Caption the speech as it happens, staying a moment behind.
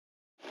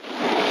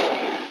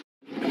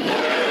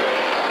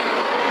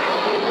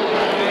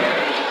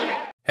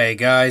Hey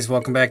guys,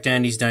 welcome back to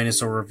Andy's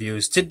Dinosaur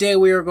Reviews. Today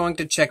we are going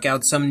to check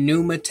out some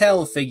new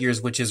Mattel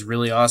figures, which is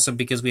really awesome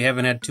because we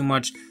haven't had too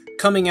much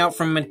coming out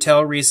from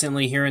Mattel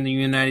recently here in the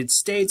United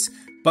States.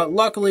 But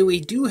luckily we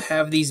do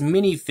have these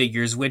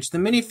minifigures, which the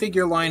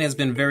minifigure line has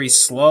been very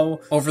slow.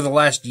 Over the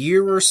last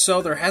year or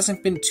so, there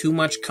hasn't been too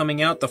much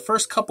coming out. The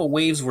first couple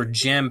waves were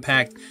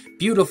jam-packed,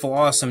 beautiful,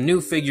 awesome, new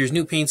figures,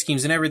 new paint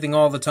schemes, and everything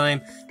all the time.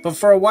 But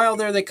for a while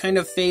there, they kind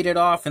of faded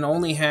off and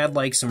only had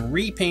like some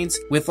repaints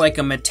with like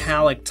a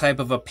metallic type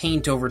of a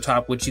paint over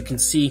top, which you can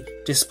see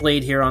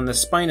displayed here on the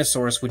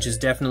Spinosaurus, which is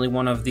definitely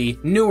one of the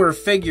newer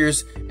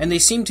figures. And they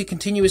seem to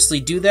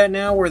continuously do that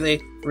now, where they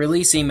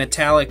release a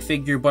metallic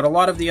figure, but a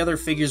lot of the other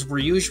figures were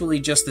usually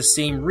just the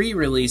same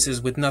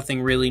re-releases with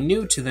nothing really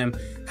new to them.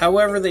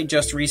 However, they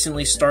just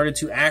recently started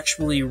to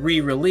actually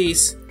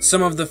re-release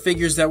some of the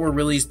figures that were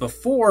released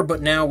before,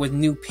 but now with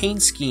new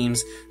paint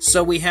schemes.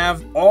 So we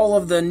have all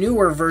of the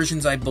newer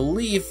versions, I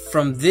believe,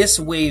 from this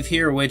wave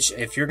here, which,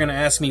 if you're going to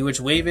ask me which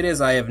wave it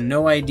is, I have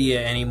no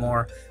idea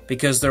anymore,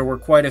 because there were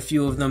quite a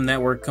few of them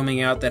that were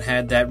coming out that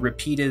had that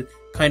repeated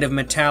kind of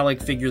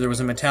metallic figure. There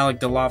was a metallic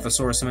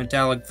Dilophosaurus, a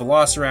metallic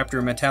Velociraptor,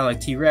 a metallic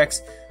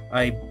T-Rex,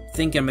 I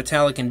think a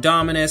metallic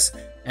Indominus,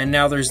 and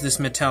now there's this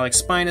metallic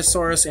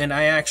Spinosaurus. And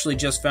I actually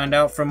just found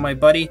out from my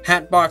buddy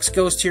Hatbox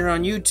Ghost here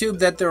on YouTube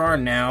that there are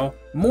now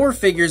more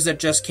figures that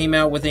just came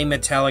out with a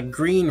metallic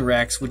green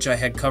Rex, which I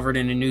had covered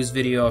in a news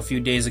video a few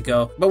days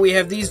ago. But we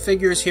have these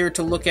figures here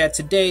to look at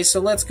today,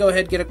 so let's go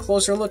ahead and get a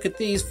closer look at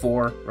these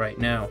for right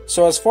now.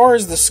 So as far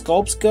as the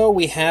sculpts go,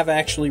 we have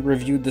actually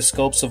reviewed the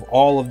sculpts of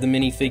all of the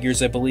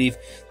minifigures, I believe,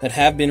 that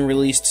have been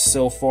released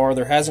so far.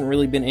 There hasn't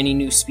really been any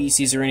new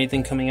species or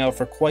anything coming out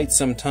for quite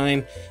some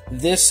time.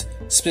 This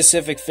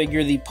specific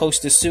figure, the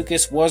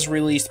Postosuchus, was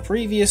released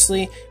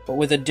previously, but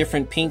with a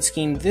different paint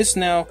scheme. This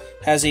now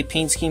has a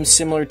paint scheme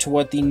similar to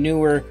what the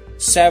newer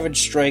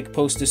Savage Strike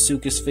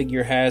Postosuchus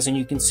figure has, and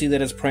you can see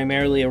that it's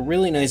primarily a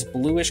really nice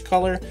bluish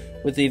color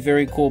with a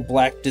very cool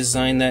black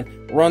design that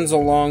runs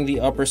along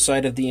the upper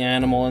side of the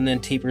animal and then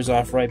tapers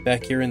off right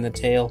back here in the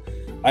tail.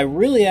 I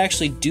really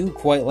actually do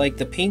quite like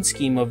the paint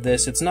scheme of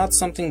this. It's not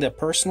something that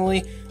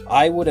personally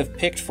I would have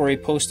picked for a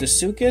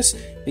Postosuchus,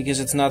 because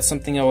it's not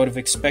something I would have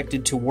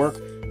expected to work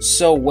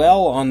so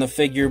well on the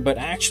figure, but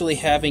actually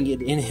having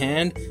it in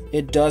hand,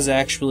 it does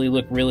actually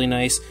look really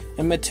nice.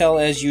 And Mattel,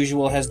 as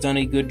usual, has done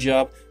a good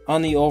job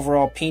on the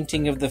overall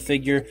painting of the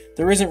figure.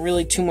 There isn't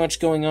really too much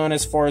going on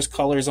as far as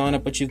colors on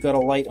it, but you've got a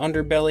light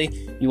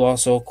underbelly. You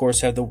also, of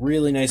course, have the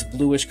really nice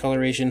bluish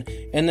coloration,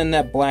 and then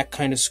that black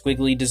kind of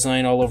squiggly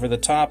design all over the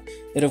top.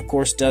 It, of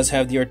course, does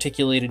have the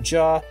articulated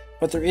jaw,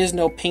 but there is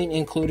no paint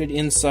included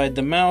inside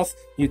the mouth.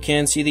 You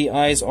can see the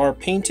eyes are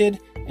painted,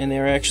 and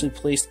they're actually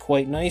placed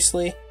quite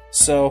nicely.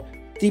 So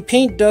the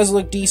paint does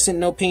look decent,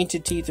 no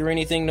painted teeth or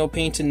anything, no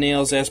painted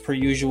nails as per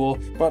usual,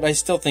 but I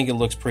still think it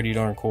looks pretty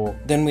darn cool.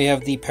 Then we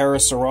have the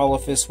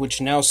Parasaurolophus,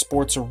 which now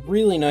sports a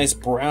really nice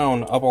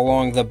brown up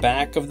along the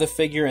back of the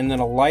figure, and then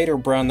a lighter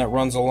brown that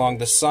runs along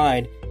the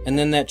side, and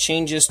then that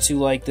changes to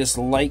like this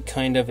light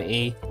kind of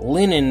a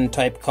linen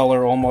type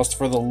color almost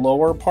for the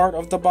lower part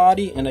of the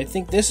body. And I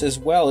think this as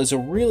well is a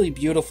really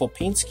beautiful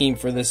paint scheme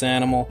for this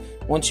animal.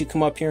 Once you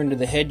come up here into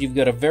the head, you've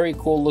got a very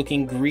cool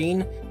looking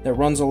green that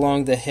runs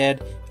along the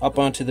head, up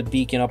onto the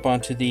beak and up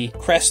onto the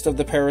crest of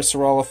the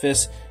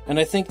Parasaurolophus. And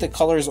I think the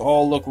colors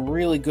all look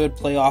really good,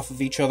 play off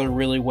of each other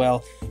really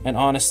well. And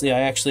honestly,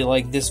 I actually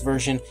like this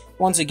version,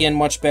 once again,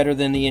 much better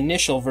than the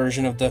initial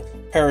version of the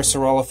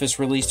Parasaurolophus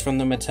released from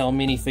the Mattel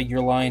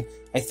minifigure line.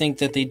 I think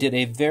that they did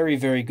a very,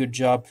 very good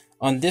job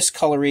on this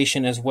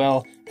coloration as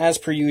well. As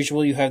per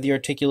usual, you have the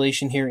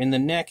articulation here in the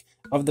neck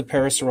of the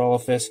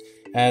Parasaurolophus,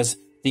 as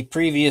the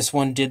previous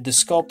one did. The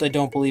sculpt I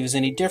don't believe is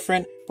any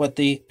different, but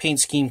the paint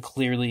scheme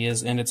clearly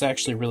is, and it's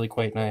actually really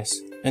quite nice.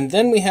 And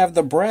then we have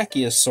the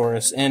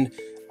Brachiosaurus, and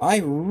I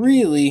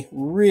really,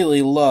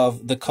 really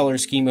love the color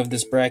scheme of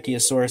this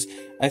Brachiosaurus.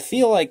 I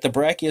feel like the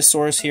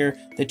Brachiosaurus here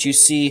that you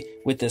see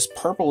with this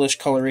purplish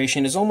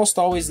coloration is almost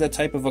always that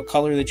type of a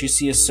color that you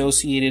see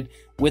associated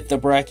with the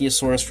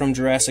Brachiosaurus from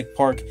Jurassic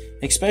Park,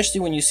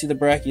 especially when you see the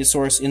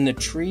Brachiosaurus in the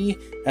tree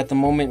at the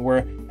moment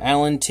where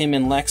Alan, Tim,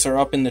 and Lex are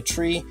up in the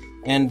tree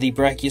and the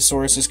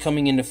Brachiosaurus is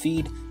coming in to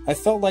feed. I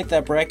felt like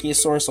that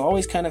Brachiosaurus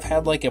always kind of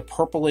had like a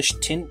purplish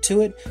tint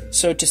to it,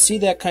 so to see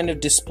that kind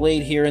of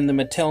displayed here in the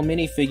Mattel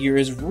minifigure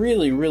is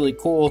really, really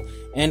cool.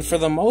 And for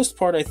the most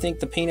part, I think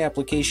the paint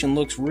application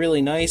looks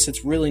really nice.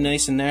 It's really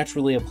nice and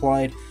naturally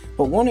applied.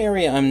 But one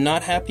area I'm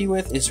not happy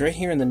with is right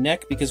here in the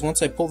neck, because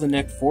once I pull the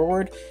neck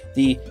forward,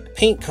 the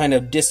paint kind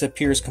of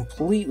disappears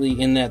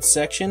completely in that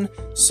section.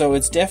 So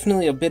it's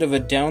definitely a bit of a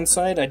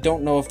downside. I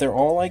don't know if they're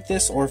all like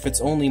this or if it's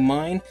only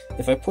mine.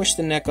 If I push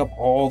the neck up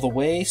all the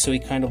way, so he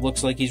kind of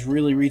looks like he's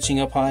really reaching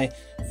up high,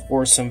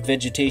 for some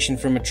vegetation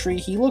from a tree.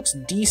 He looks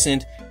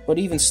decent, but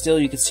even still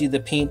you can see the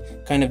paint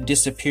kind of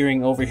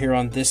disappearing over here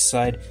on this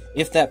side.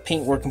 If that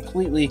paint were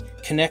completely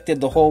connected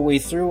the whole way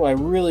through, I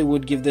really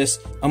would give this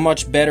a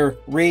much better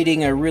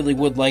rating. I really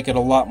would like it a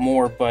lot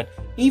more, but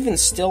even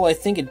still, I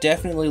think it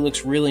definitely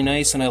looks really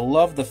nice, and I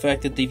love the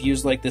fact that they've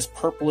used like this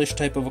purplish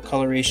type of a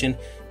coloration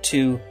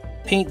to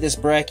paint this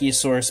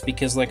Brachiosaurus,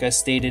 because like I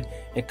stated,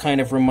 it kind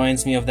of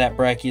reminds me of that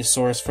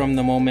Brachiosaurus from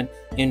the moment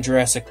in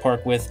Jurassic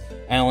Park with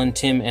Alan,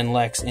 Tim, and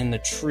Lex in the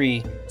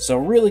tree. So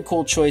really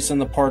cool choice on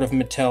the part of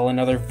Mattel,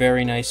 another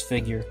very nice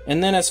figure.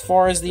 And then as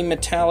far as the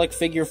metallic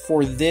figure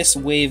for this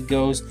wave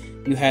goes,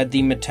 you had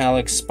the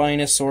Metallic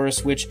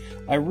Spinosaurus, which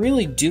I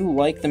really do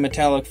like the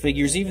metallic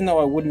figures, even though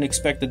I wouldn't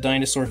expect the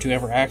dinosaur to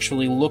ever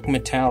actually look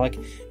metallic,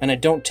 and I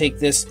don't take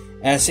this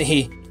as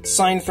a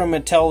sign from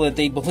Mattel that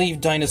they believe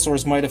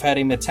dinosaurs might have had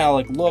a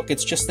metallic look.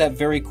 It's just that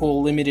very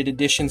cool limited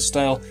edition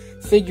style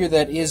figure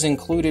that is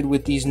included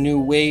with these new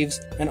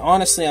waves, and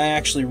honestly I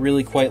actually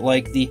really quite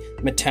like the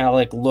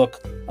metallic look.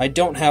 I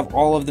don't have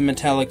all of the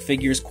metallic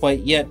figures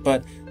quite yet,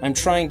 but I'm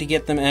trying to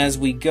get them as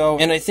we go,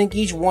 and I think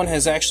each one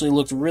has actually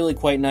looked really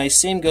quite nice.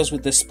 Same goes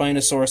with the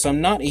Spinosaurus.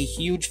 I'm not a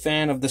huge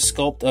fan of the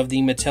sculpt of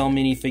the Mattel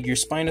minifigure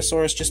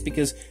Spinosaurus, just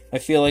because I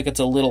feel like it's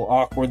a little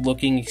awkward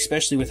looking,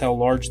 especially with how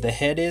large the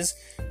head is,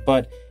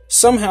 but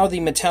somehow the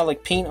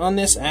metallic paint on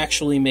this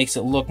actually makes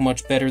it look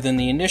much better than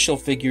the initial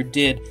figure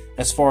did,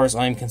 as far as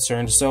I'm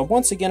concerned. So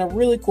once again, a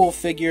really cool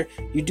figure.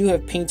 You do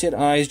have painted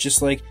eyes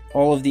just like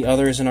all of the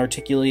others, an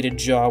articulated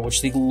jaw,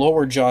 which the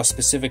lower jaw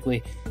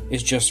specifically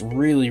is just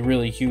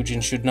really huge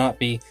and should not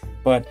be.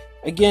 But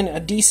again, a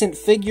decent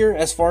figure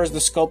as far as the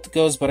sculpt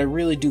goes, but I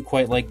really do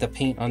quite like the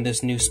paint on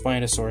this new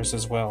Spinosaurus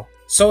as well.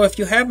 So if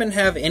you happen to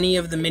have any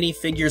of the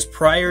minifigures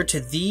prior to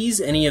these,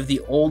 any of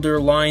the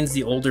older lines,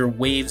 the older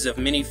waves of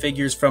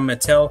minifigures from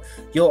Mattel,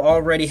 you'll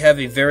already have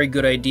a very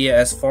good idea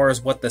as far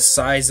as what the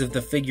size of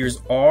the figures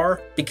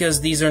are,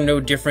 because these are no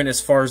different as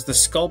far as the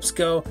sculpts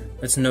go.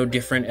 It's no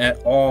different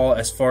at all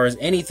as far as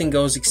anything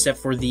goes except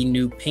for the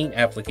new paint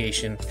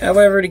application.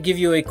 However, to give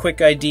you a quick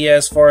idea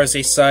as far as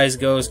a size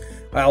goes,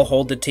 I'll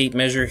hold the tape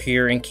measure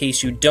here in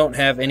case you don't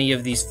have any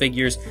of these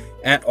figures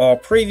at all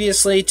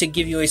previously, to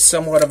give you a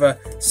somewhat of a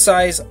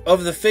size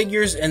of the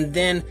figures, and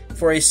then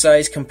for a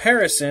size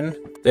comparison,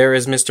 there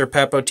is Mr.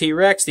 Peppo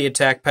T-Rex, the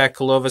Attack Pack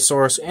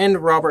Colovosaurus, and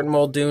Robert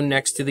Muldoon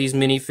next to these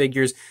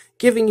minifigures,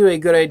 giving you a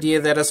good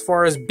idea that as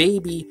far as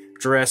baby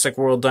Jurassic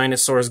World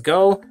dinosaurs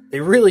go, they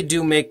really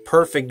do make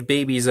perfect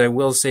babies, I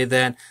will say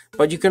that,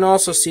 but you can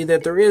also see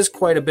that there is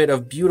quite a bit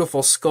of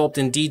beautiful sculpt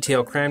and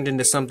detail crammed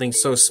into something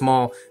so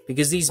small,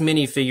 because these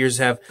minifigures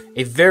have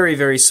a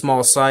very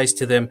small size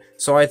to them,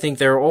 so I think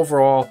they're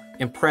overall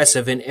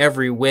impressive in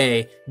every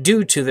way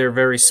due to their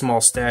very small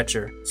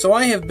stature. So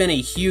I have been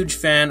a huge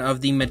fan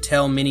of the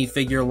Mattel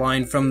minifigure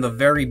line from the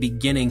very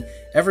beginning.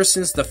 Ever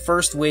since the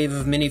first wave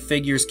of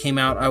minifigures came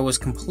out, I was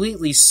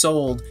completely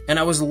sold, and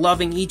I was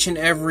loving each and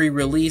every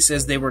release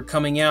as they were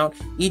coming out,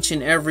 each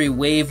and every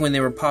wave when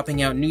they were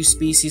popping out new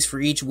species for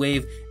each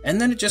wave,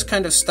 and then it just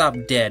kind of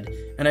stopped dead.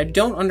 And I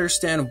don't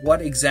understand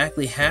what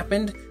exactly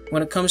happened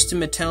when it comes to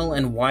Mattel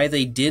and why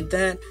they did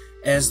that,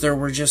 as there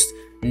were just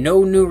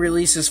no new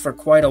releases for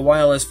quite a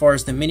while as far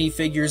as the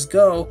minifigures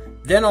go.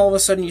 Then all of a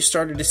sudden you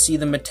started to see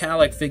the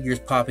metallic figures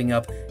popping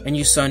up, and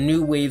you saw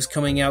new waves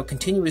coming out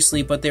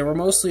continuously, but they were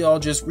mostly all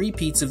just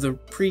repeats of the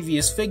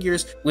previous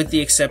figures, with the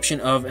exception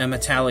of a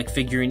metallic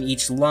figure in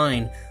each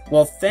line.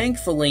 Well,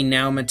 thankfully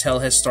now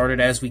Mattel has started,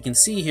 as we can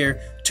see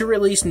here, to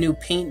release new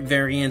paint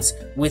variants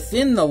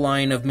within the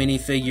line of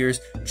minifigures,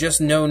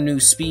 just no new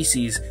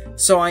species.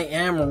 So I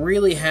am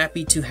really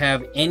happy to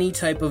have any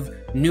type of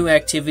new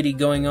activity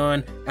going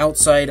on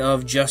outside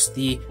of just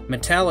the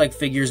metallic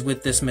figures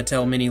with this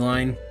Mattel mini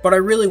line. But I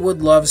really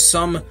would love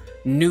some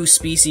new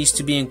species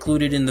to be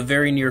included in the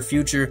very near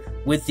future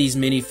with these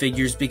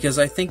minifigures, because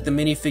I think the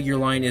minifigure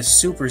line is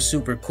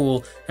super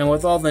cool, and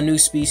with all the new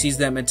species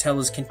that Mattel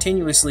is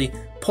continuously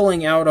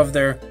pulling out of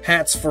their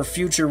hats for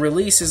future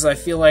releases, I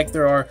feel like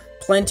there are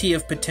plenty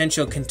of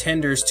potential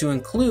contenders to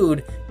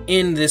include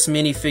in this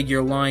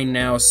minifigure line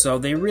now, so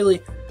they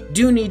really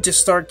do need to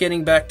start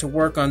getting back to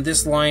work on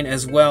this line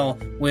as well,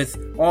 with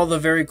all the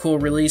very cool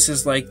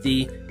releases like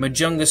the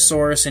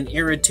Majungasaurus and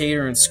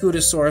Irritator and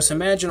Scutosaurus.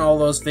 Imagine all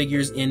those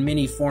figures in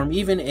mini form,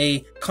 even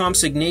a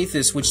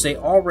Compsognathus, which they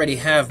already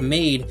have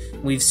made.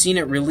 We've seen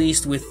it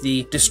released with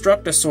the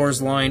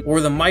Destructosaurs line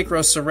or the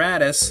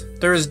Microceratus.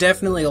 There is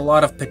definitely a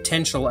lot of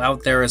potential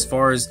out there as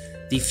far as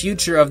the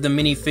future of the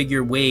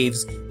minifigure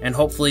waves, and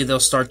hopefully they'll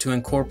start to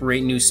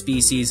incorporate new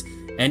species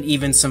and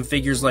even some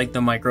figures like the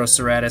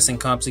Microceratus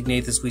and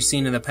Compsognathus we've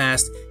seen in the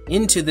past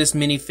into this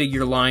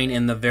minifigure line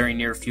in the very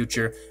near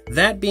future.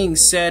 That being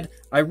said,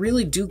 I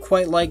really do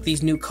quite like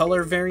these new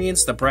color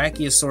variants. The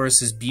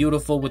Brachiosaurus is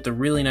beautiful with the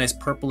really nice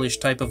purplish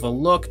type of a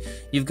look.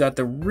 You've got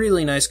the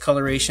really nice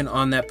coloration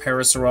on that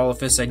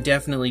Parasaurolophus. I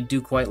definitely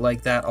do quite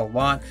like that a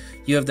lot.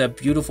 You have that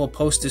beautiful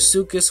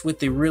Postosuchus with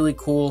the really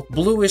cool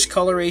bluish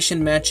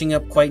coloration matching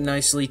up quite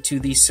nicely to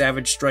the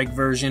Savage Strike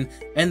version.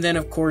 And then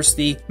of course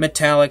the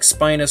Metallic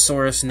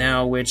Spinosaurus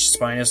now, which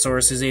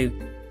Spinosaurus is a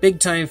big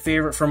time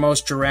favorite for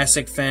most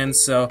Jurassic fans,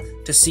 so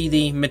to see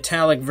the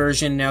metallic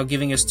version now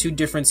giving us two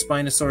different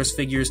Spinosaurus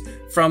figures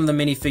from the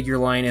minifigure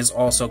line is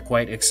also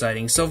quite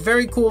exciting. So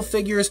very cool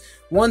figures.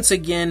 Once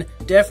again,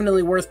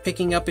 definitely worth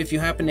picking up if you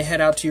happen to head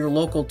out to your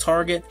local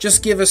Target.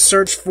 Just give a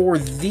search for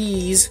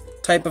these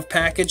type of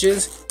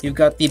packages. You've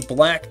got the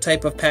black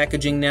type of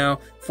packaging now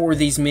for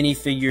these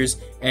minifigures,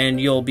 and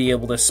you'll be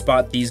able to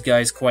spot these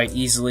guys quite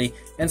easily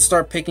and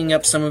start picking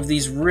up some of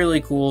these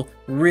really cool,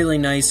 really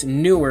nice,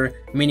 newer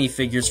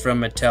minifigures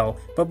from Mattel.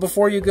 But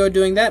before you go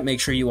doing that, make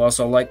sure you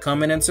also like,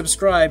 comment, and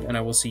subscribe, and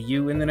I will see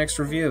you in the next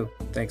review.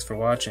 Thanks for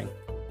watching.